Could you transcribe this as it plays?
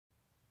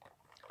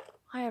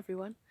Hi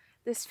everyone.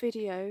 This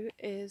video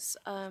is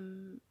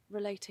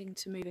relating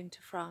to moving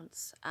to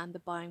France and the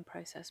buying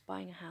process,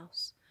 buying a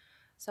house.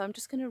 So I'm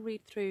just going to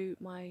read through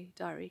my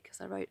diary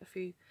because I wrote a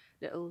few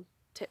little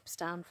tips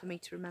down for me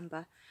to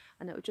remember,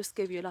 and it will just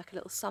give you like a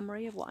little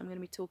summary of what I'm going to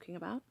be talking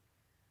about.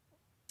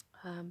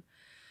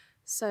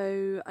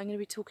 So I'm going to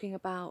be talking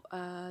about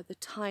the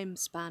time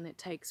span it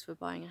takes for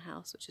buying a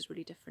house, which is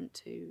really different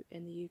to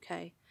in the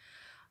UK.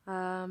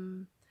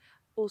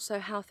 Also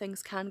how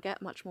things can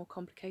get much more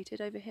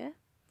complicated over here.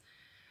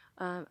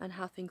 And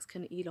how things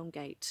can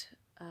elongate.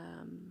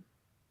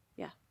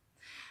 Yeah.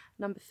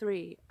 Number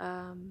three,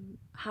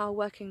 how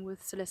working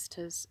with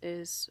solicitors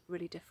is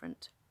really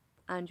different,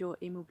 and your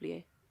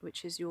immobilier,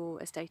 which is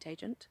your estate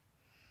agent.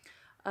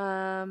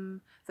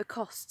 The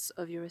costs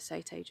of your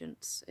estate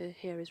agents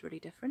here is really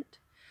different.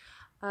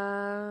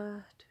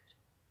 How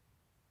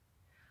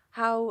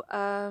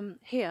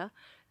here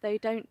they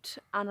don't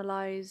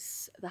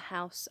analyse the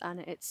house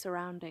and its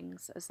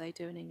surroundings as they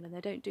do in England.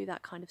 They don't do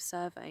that kind of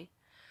survey,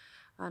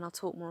 and I'll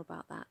talk more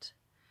about that.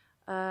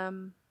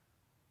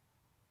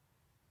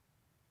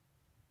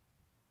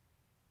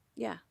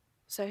 Yeah,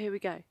 so here we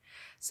go.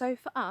 So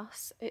for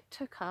us, it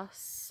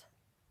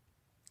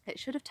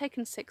should have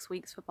taken 6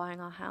 weeks for buying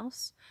our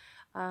house,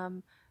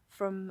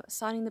 from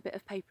signing the bit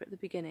of paper at the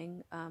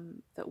beginning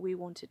that we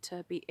wanted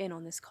to be in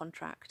on this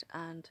contract,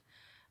 and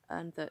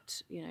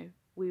that, you know,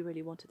 we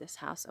really wanted this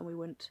house, and we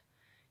wouldn't.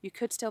 You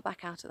could still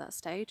back out at that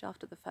stage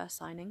after the first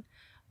signing,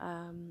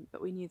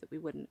 but we knew that we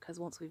wouldn't, because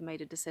once we've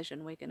made a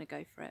decision, we're going to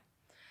go for it.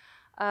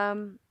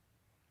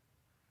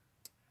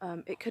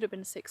 It could have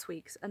been 6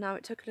 weeks, and now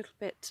it took a little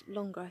bit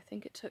longer. I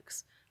think it took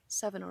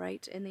 7 or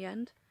 8 in the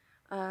end,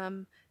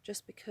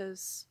 just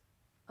because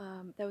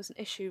there was an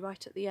issue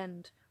right at the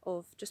end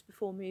of just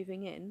before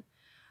moving in,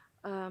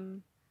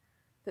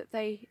 that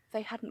they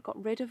hadn't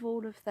got rid of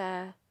all of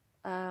their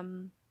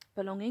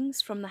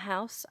belongings from the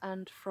house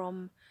and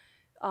from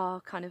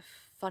our kind of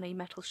funny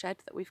metal shed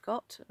that we've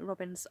got,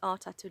 Robin's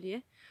art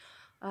atelier.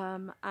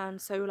 And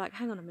so we're like,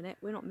 hang on a minute,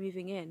 we're not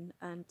moving in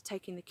and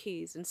taking the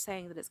keys and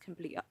saying that it's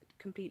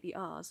completely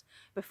ours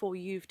before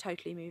you've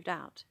totally moved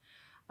out.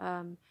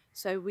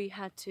 So we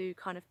had to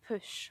kind of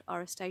push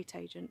our estate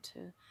agent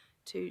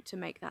to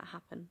make that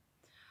happen.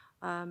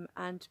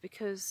 And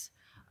because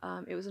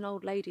it was an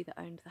old lady that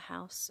owned the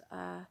house,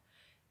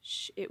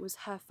 it was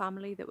her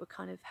family that were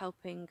kind of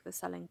helping the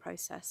selling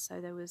process. So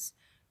there was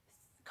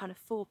kind of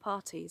 4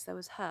 parties. There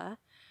was her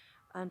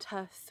and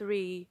her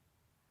 3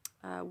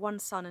 one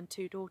son and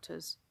 2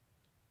 daughters,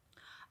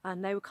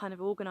 and they were kind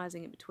of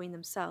organising it between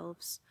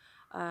themselves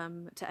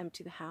to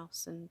empty the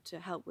house and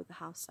to help with the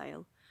house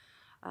sale.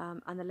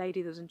 And the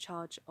lady that was in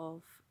charge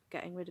of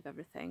getting rid of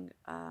everything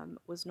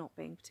was not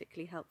being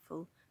particularly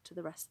helpful to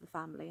the rest of the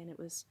family, and it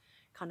was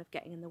kind of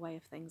getting in the way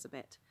of things a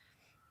bit.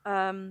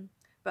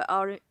 But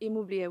our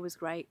immobilier was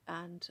great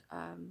and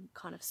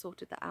kind of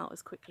sorted that out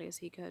as quickly as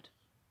he could.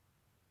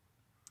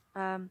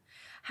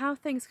 How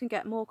things can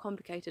get more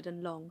complicated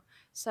and long.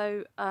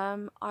 So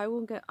I'm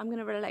going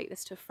to relate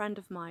this to a friend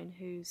of mine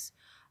who's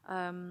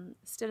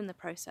still in the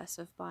process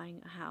of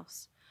buying a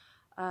house,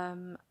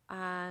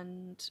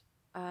 and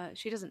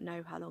she doesn't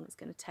know how long it's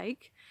going to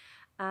take.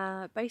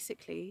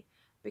 Basically,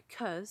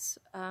 because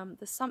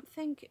there's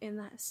something in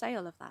the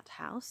sale of that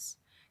house,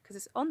 because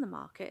it's on the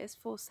market, it's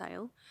for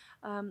sale,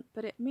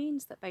 but it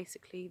means that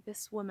basically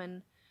this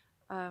woman,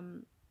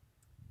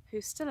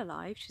 who's still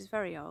alive, she's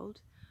very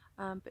old,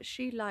 but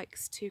she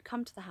likes to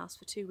come to the house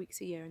for 2 weeks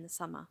a year in the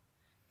summer.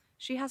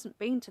 She hasn't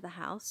been to the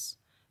house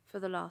for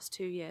the last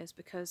 2 years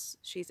because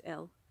she's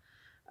ill,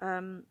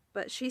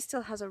 but she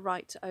still has a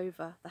right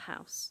over the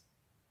house.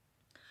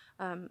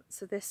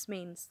 So this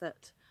means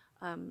that,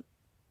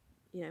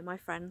 you know, my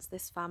friends,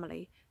 this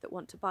family that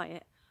want to buy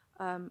it,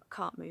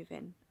 can't move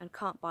in and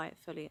can't buy it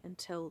fully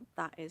until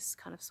that is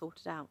kind of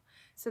sorted out.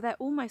 So they're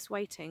almost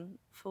waiting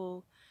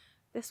for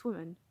this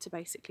woman to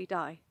basically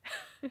die.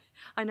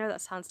 I know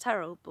that sounds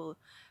terrible,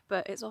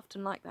 but it's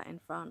often like that in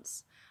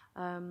France.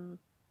 And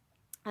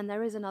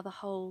there is another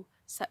whole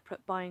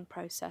separate buying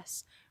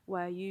process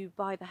where you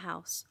buy the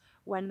house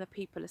when the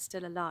people are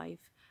still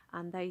alive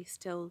and they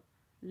still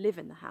live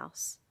in the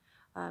house,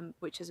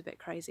 which is a bit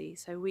crazy.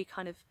 So we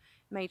kind of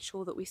made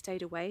sure that we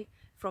stayed away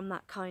from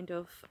that kind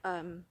of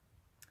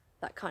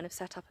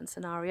setup and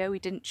scenario. We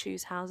didn't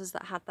choose houses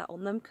that had that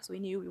on them because we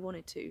knew we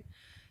wanted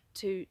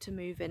to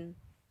move in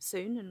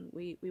soon, and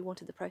we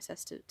wanted the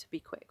process to be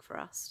quick for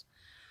us.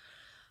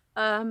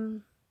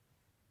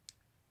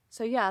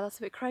 So yeah, that's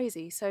a bit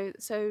crazy. So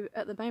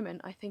at the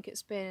moment, I think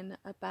it's been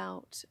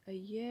about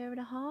 1.5 years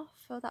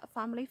for that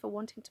family for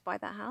wanting to buy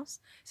that house.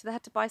 So they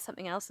had to buy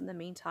something else in the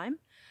meantime.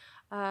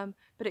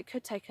 But it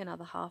could take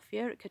another half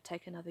year, it could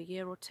take another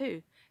year or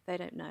 2. They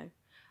don't know.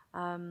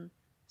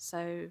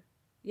 So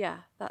yeah,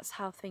 that's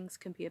how things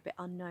can be a bit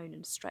unknown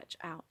and stretch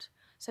out.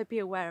 So be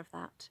aware of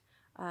that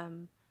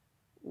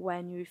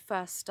when you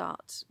first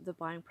start the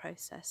buying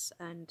process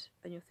and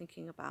you're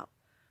thinking about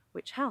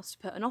which house to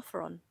put an offer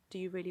on. Do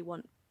you really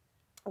want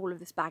all of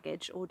this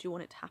baggage, or do you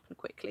want it to happen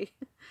quickly?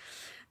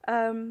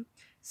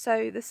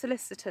 So the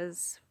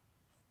solicitors.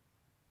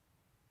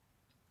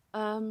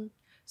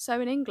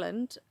 So in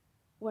England,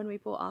 when we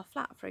bought our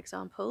flat, for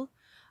example,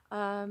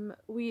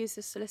 we used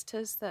the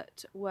solicitors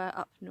that were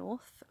up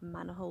north,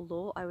 Manor Hall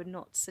Law. I would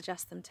not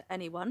suggest them to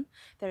anyone.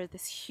 They're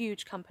this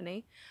huge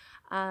company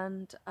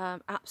and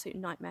absolute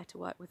nightmare to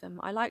work with them.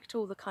 I liked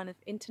all the kind of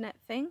internet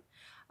thing,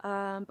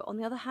 but on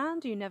the other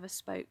hand, you never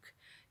spoke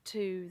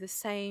to the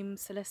same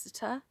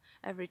solicitor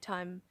every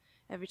time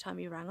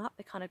you rang up.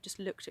 They kind of just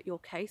looked at your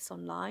case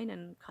online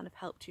and kind of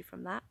helped you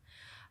from that.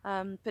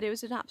 But it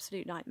was an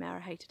absolute nightmare. I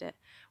hated it.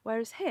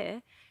 Whereas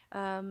here,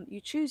 you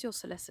choose your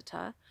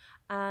solicitor,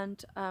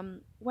 and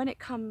when it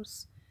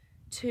comes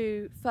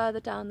to further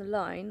down the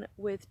line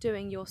with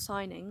doing your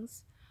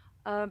signings,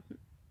 um,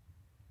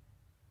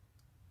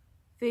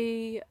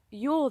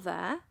 you're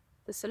there,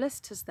 the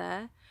solicitor's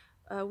there.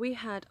 We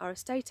had our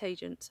estate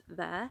agent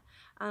there,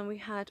 and we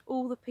had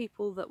all the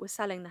people that were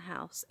selling the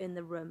house in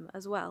the room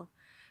as well.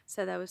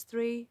 So there was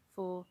 3,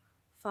 4,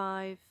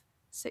 5,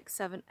 6,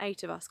 7,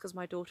 8 of us, because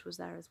my daughter was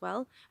there as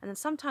well. And then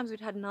sometimes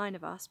we'd had 9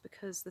 of us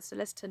because the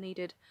solicitor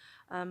needed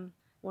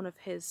one of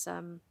his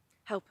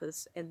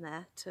helpers in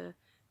there to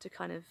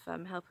kind of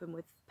help him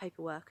with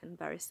paperwork and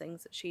various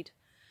things that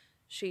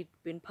she'd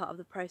been part of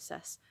the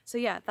process. So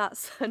yeah,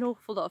 that's an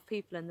awful lot of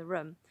people in the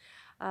room.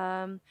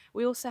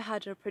 We also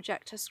had a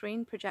projector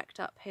screen project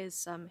up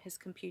his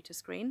computer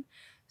screen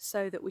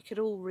so that we could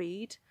all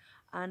read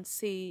and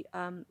see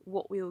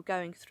what we were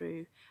going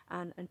through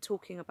and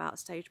talking about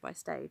stage by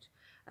stage.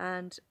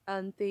 And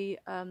the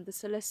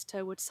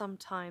solicitor would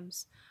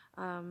sometimes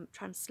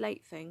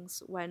translate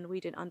things when we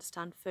didn't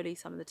understand fully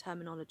some of the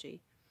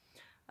terminology.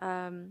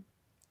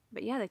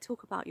 But yeah, they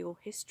talk about your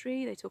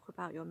history, they talk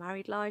about your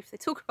married life, they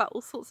talk about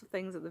all sorts of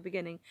things at the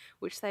beginning,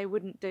 which they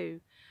wouldn't do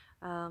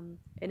in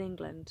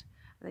England.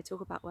 And they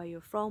talk about where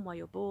you're from, where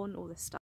you're born, all this stuff.